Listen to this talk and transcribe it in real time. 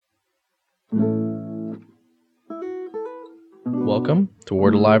Welcome to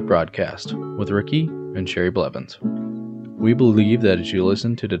Word Alive Broadcast with Ricky and Sherry Blevins. We believe that as you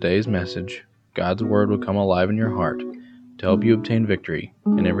listen to today's message, God's Word will come alive in your heart to help you obtain victory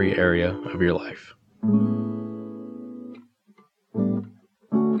in every area of your life.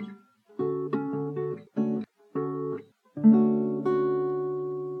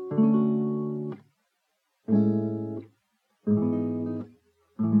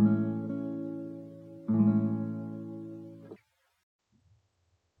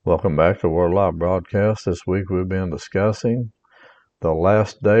 Welcome back to Word Alive Broadcast. This week we've been discussing the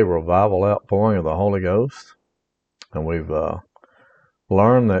last day revival outpouring of the Holy Ghost. And we've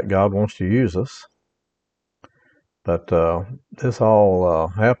learned that God wants to use us. But this all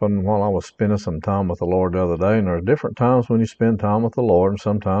happened while I was spending some time with the Lord the other day. And there's different times when you spend time with the Lord, and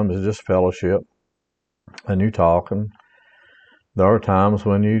sometimes it's just fellowship and you talk. And there are times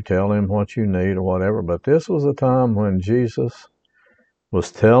when you tell Him what you need or whatever. But this was a time when Jesus was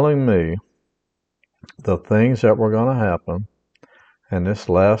telling me the things that were going to happen in this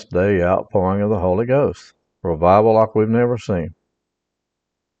last day outpouring of the Holy Ghost. Revival like we've never seen.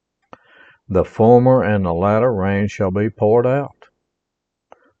 The former and the latter rain shall be poured out.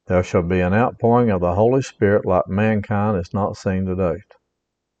 There shall be an outpouring of the Holy Spirit like mankind has not seen to date.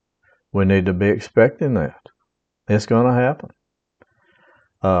 We need to be expecting that. It's going to happen.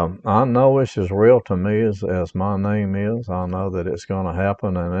 I know it's as real to me as my name is. I know that it's going to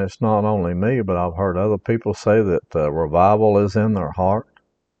happen, and it's not only me, but I've heard other people say that revival is in their heart,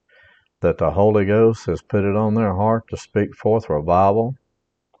 that the Holy Ghost has put it on their heart to speak forth revival.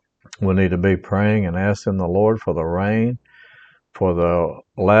 We need to be praying and asking the Lord for the rain, for the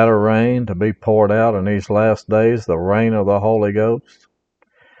latter rain to be poured out in these last days, the rain of the Holy Ghost.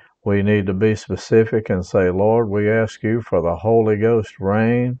 We need to be specific and say, Lord, we ask you for the Holy Ghost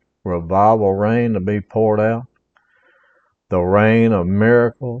rain, revival rain to be poured out. The rain of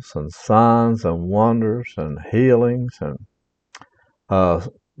miracles and signs and wonders and healings and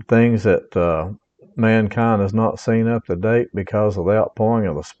things that mankind has not seen up to date because of the outpouring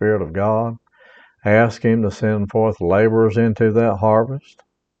of the Spirit of God. Ask Him to send forth laborers into that harvest.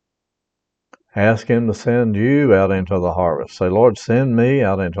 Ask Him to send you out into the harvest. Say, Lord, send me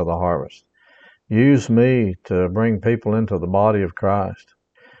out into the harvest. Use me to bring people into the body of Christ.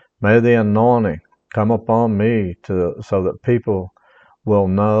 May the anointing come upon me so that people will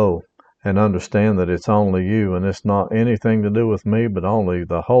know and understand that it's only you and it's not anything to do with me, but only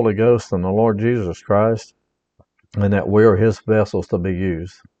the Holy Ghost and the Lord Jesus Christ, and that we're His vessels to be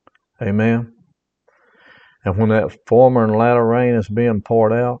used. Amen. And when that former and latter rain is being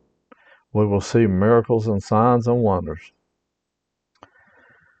poured out, we will see miracles and signs and wonders.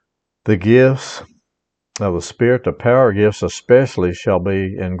 The gifts of the Spirit, the power gifts especially, shall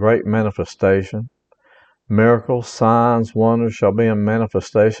be in great manifestation. Miracles, signs, wonders shall be in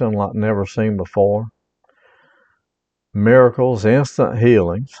manifestation like never seen before. Miracles, instant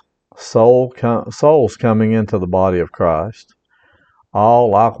healings, souls coming into the body of Christ, all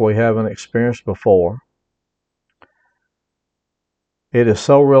like we haven't experienced before. It is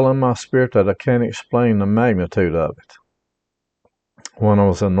so real in my spirit that I can't explain the magnitude of it. When I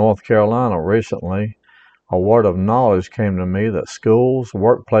was in North Carolina recently, a word of knowledge came to me that schools,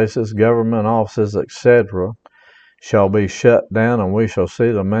 workplaces, government offices, etc. shall be shut down, and we shall see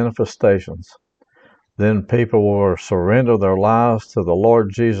the manifestations. Then people will surrender their lives to the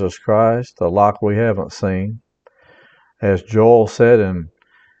Lord Jesus Christ, like we haven't seen. As Joel said in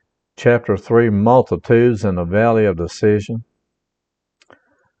chapter 3, multitudes in the valley of decision.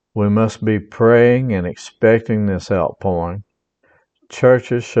 We must be praying and expecting this outpouring.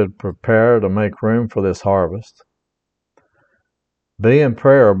 Churches should prepare to make room for this harvest. Be in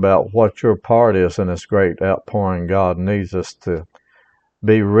prayer about what your part is in this great outpouring. God needs us to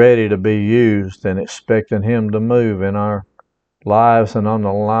be ready to be used and expecting Him to move in our lives and on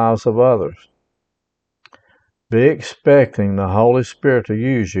the lives of others. Be expecting the Holy Spirit to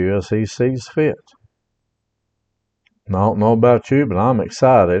use you as He sees fit. I don't know about you, but I'm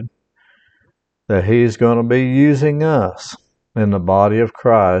excited that He's going to be using us in the body of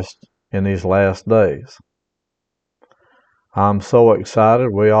Christ in these last days. I'm so excited.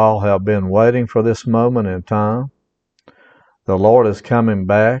 We all have been waiting for this moment in time. The Lord is coming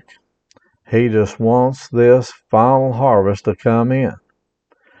back. He just wants this final harvest to come in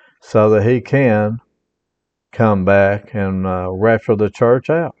so that He can come back and rapture the church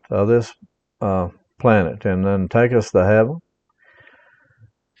out of this planet and then take us to heaven.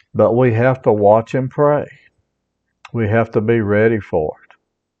 But we have to watch and pray. We have to be ready for it.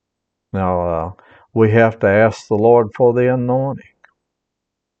 Now, we have to ask the Lord for the anointing.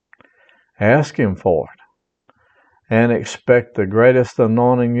 Ask Him for it. and expect the greatest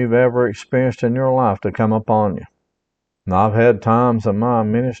anointing you've ever experienced in your life to come upon you. And I've had times in my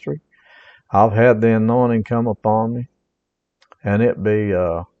ministry, I've had the anointing come upon me, and it be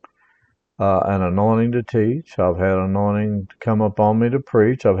an anointing to teach. I've had anointing to come upon me to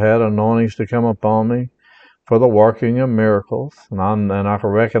preach. I've had anointings to come upon me for the working of miracles, and I can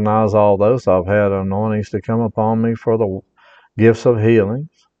recognize all those. I've had anointings to come upon me for the gifts of healings,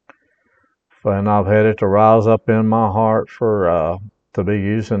 and I've had it to rise up in my heart for to be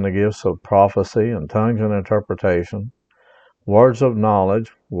used in the gifts of prophecy and tongues and interpretation, words of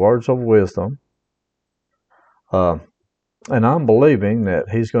knowledge, words of wisdom. And I'm believing that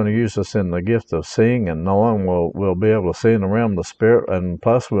He's going to use us in the gift of seeing and knowing. We'll be able to see in the realm of the Spirit, and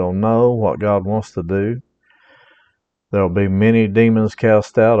plus we'll know what God wants to do. There'll be many demons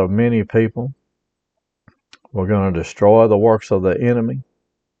cast out of many people. We're going to destroy the works of the enemy.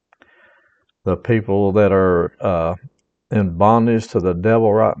 The people that are in bondage to the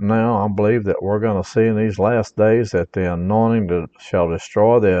devil right now, I believe that we're going to see in these last days that the anointing shall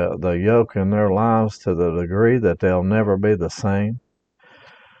destroy the yoke in their lives to the degree that they'll never be the same.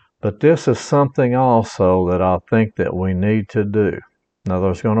 But this is something also that I think that we need to do. Now,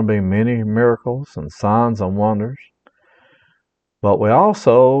 there's going to be many miracles and signs and wonders, but we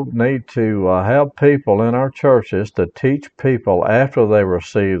also need to have people in our churches to teach people after they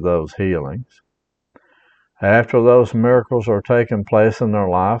receive those healings, after those miracles are taking place in their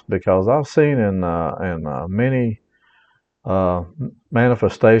life, because I've seen in many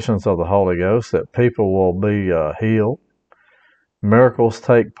manifestations of the Holy Ghost that people will be healed. Miracles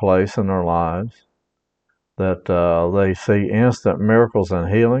take place in their lives, that they see instant miracles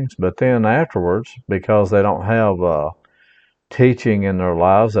and healings, but then afterwards, because they don't have teaching in their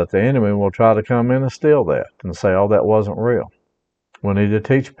lives, that the enemy will try to come in and steal that and say, oh, that wasn't real. We need to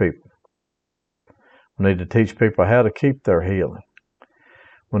teach people. We need to teach people how to keep their healing.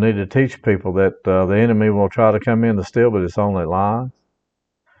 We need to teach people that the enemy will try to come in to steal, but it's only lies.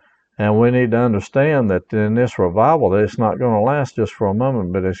 And we need to understand that in this revival, that it's not going to last just for a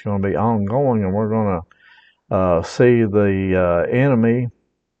moment, but it's going to be ongoing, and we're going to see the enemy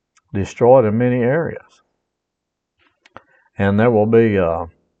destroyed in many areas. And there will be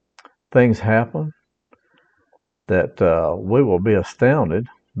things happen that we will be astounded,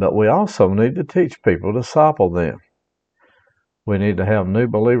 but we also need to teach people, disciple them. We need to have new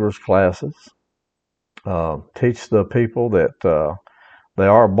believers classes, teach the people that they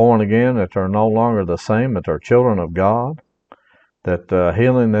are born again, that they're no longer the same, that they're children of God, that the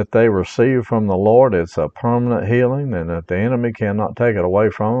healing that they receive from the Lord, it's a permanent healing, and that the enemy cannot take it away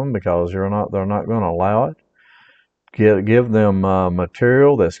from them because they're not going to allow it. Give them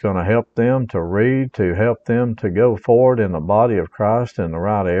material that's going to help them to read, to help them to go forward in the body of Christ in the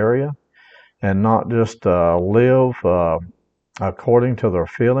right area, and not just live according to their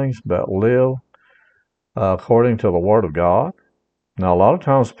feelings, but live according to the Word of God. Now, a lot of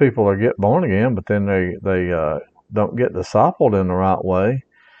times people get born again, but then they don't get discipled in the right way,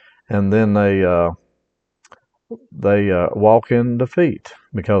 and then they walk in defeat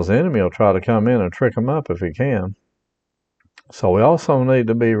because the enemy will try to come in and trick them up if he can. So we also need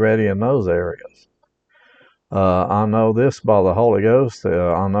to be ready in those areas. I know this by the Holy Ghost.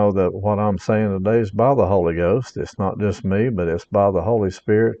 I know that what I'm saying today is by the Holy Ghost. It's not just me, but it's by the Holy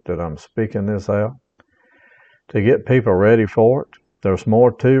Spirit that I'm speaking this out to get people ready for it. There's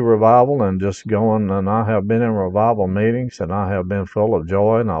more to revival than just going, and I have been in revival meetings, and I have been full of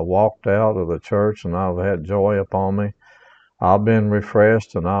joy, and I walked out of the church, and I've had joy upon me. I've been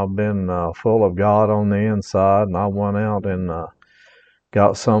refreshed, and I've been full of God on the inside, and I went out and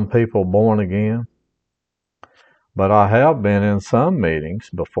got some people born again. But I have been in some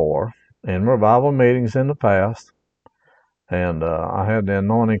meetings before, in revival meetings in the past, and I had the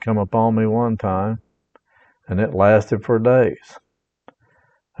anointing come upon me one time, and it lasted for days.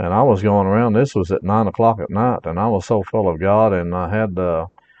 And I was going around, this was at 9 o'clock at night, and I was so full of God, and I had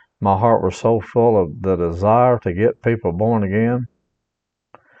my heart was so full of the desire to get people born again.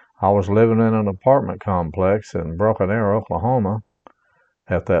 I was living in an apartment complex in Broken Arrow, Oklahoma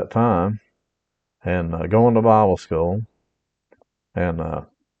at that time, and going to Bible school. And, the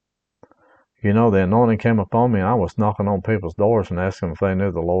anointing came upon me, and I was knocking on people's doors and asking them if they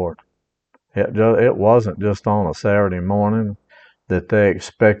knew the Lord. It wasn't just on a Saturday morning that they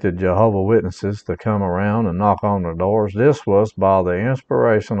expected Jehovah's Witnesses to come around and knock on their doors. This was by the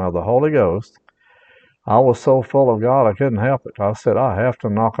inspiration of the Holy Ghost. I was so full of God, I couldn't help it. I said, I have to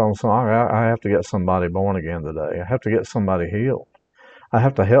knock on I have to get somebody born again today. I have to get somebody healed. I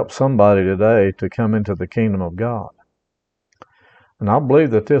have to help somebody today to come into the kingdom of God. And I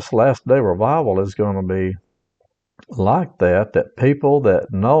believe that this last day revival is going to be like that people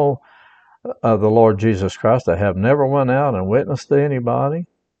that know of the Lord Jesus Christ, that have never went out and witnessed to anybody,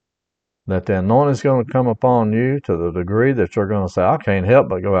 that the anointing is going to come upon you to the degree that you're going to say, I can't help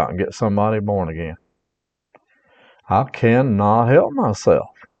but go out and get somebody born again. I cannot help myself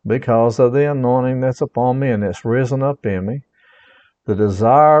because of the anointing that's upon me and it's risen up in me. The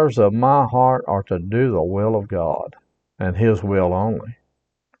desires of my heart are to do the will of God and His will only.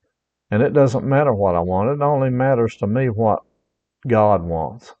 And it doesn't matter what I want. It only matters to me what God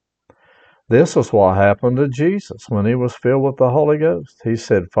wants. This is what happened to Jesus when He was filled with the Holy Ghost. He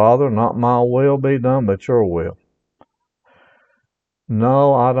said, Father, not my will be done, but your will.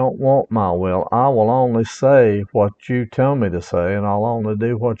 No, I don't want my will. I will only say what you tell me to say, and I'll only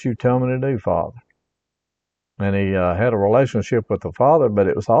do what you tell me to do, Father. And he had a relationship with the Father, but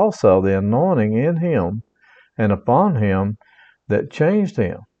it was also the anointing in him and upon him that changed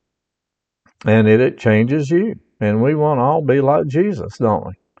him. And it changes you. And we want to all be like Jesus, don't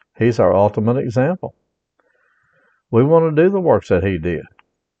we? He's our ultimate example. We want to do the works that he did.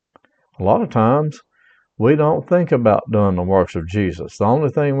 A lot of times, we don't think about doing the works of Jesus. The only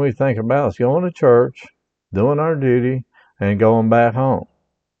thing we think about is going to church, doing our duty, and going back home.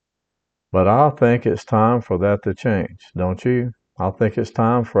 But I think it's time for that to change, don't you? I think it's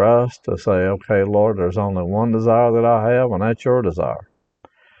time for us to say, okay, Lord, there's only one desire that I have, and that's your desire.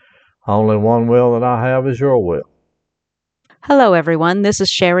 Only one will that I have is your will. Hello, everyone. This is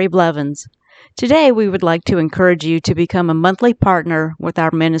Sherry Blevins. Today, we would like to encourage you to become a monthly partner with our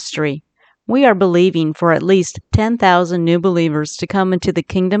ministry. We are believing for at least 10,000 new believers to come into the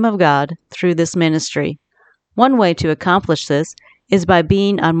kingdom of God through this ministry. One way to accomplish this is by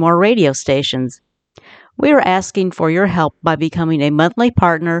being on more radio stations. We are asking for your help by becoming a monthly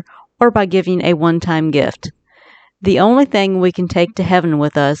partner or by giving a one-time gift. The only thing we can take to heaven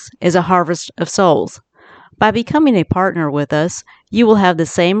with us is a harvest of souls. By becoming a partner with us, you will have the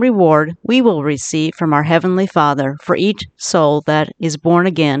same reward we will receive from our Heavenly Father for each soul that is born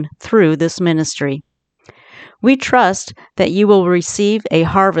again through this ministry. We trust that you will receive a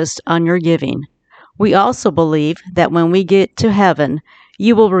harvest on your giving. We also believe that when we get to heaven,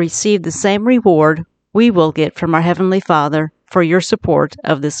 you will receive the same reward we will get from our Heavenly Father for your support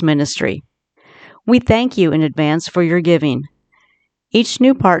of this ministry. We thank you in advance for your giving. Each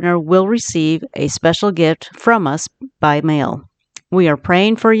new partner will receive a special gift from us by mail. We are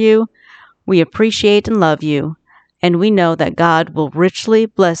praying for you, we appreciate and love you, and we know that God will richly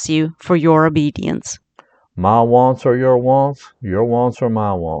bless you for your obedience. My wants are your wants are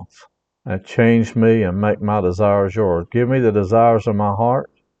my wants. And change me and make my desires yours. Give me the desires of my heart,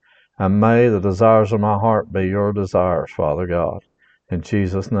 and may the desires of my heart be your desires, Father God. In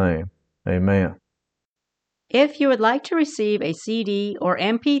Jesus' name, amen. If you would like to receive a CD or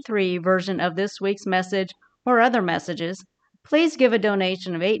MP3 version of this week's message or other messages, please give a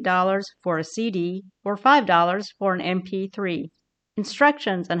donation of $8 for a CD or $5 for an MP3.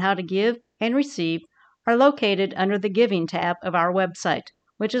 Instructions on how to give and receive are located under the Giving tab of our website,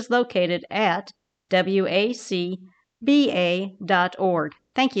 which is located at wacba.org.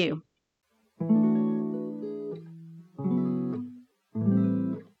 Thank you.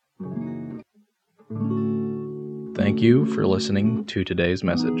 Thank you for listening to today's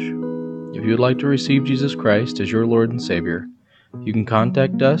message. If you would like to receive Jesus Christ as your Lord and Savior, you can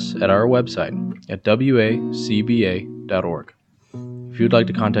contact us at our website at wacba.org. If you would like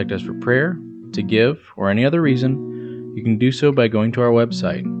to contact us for prayer, to give, or any other reason, you can do so by going to our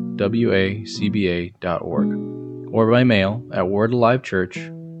website, wacba.org, or by mail at Word Alive Church,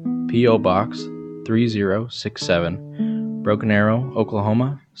 P.O. Box 3067, Broken Arrow,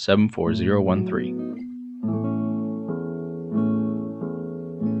 Oklahoma 74013.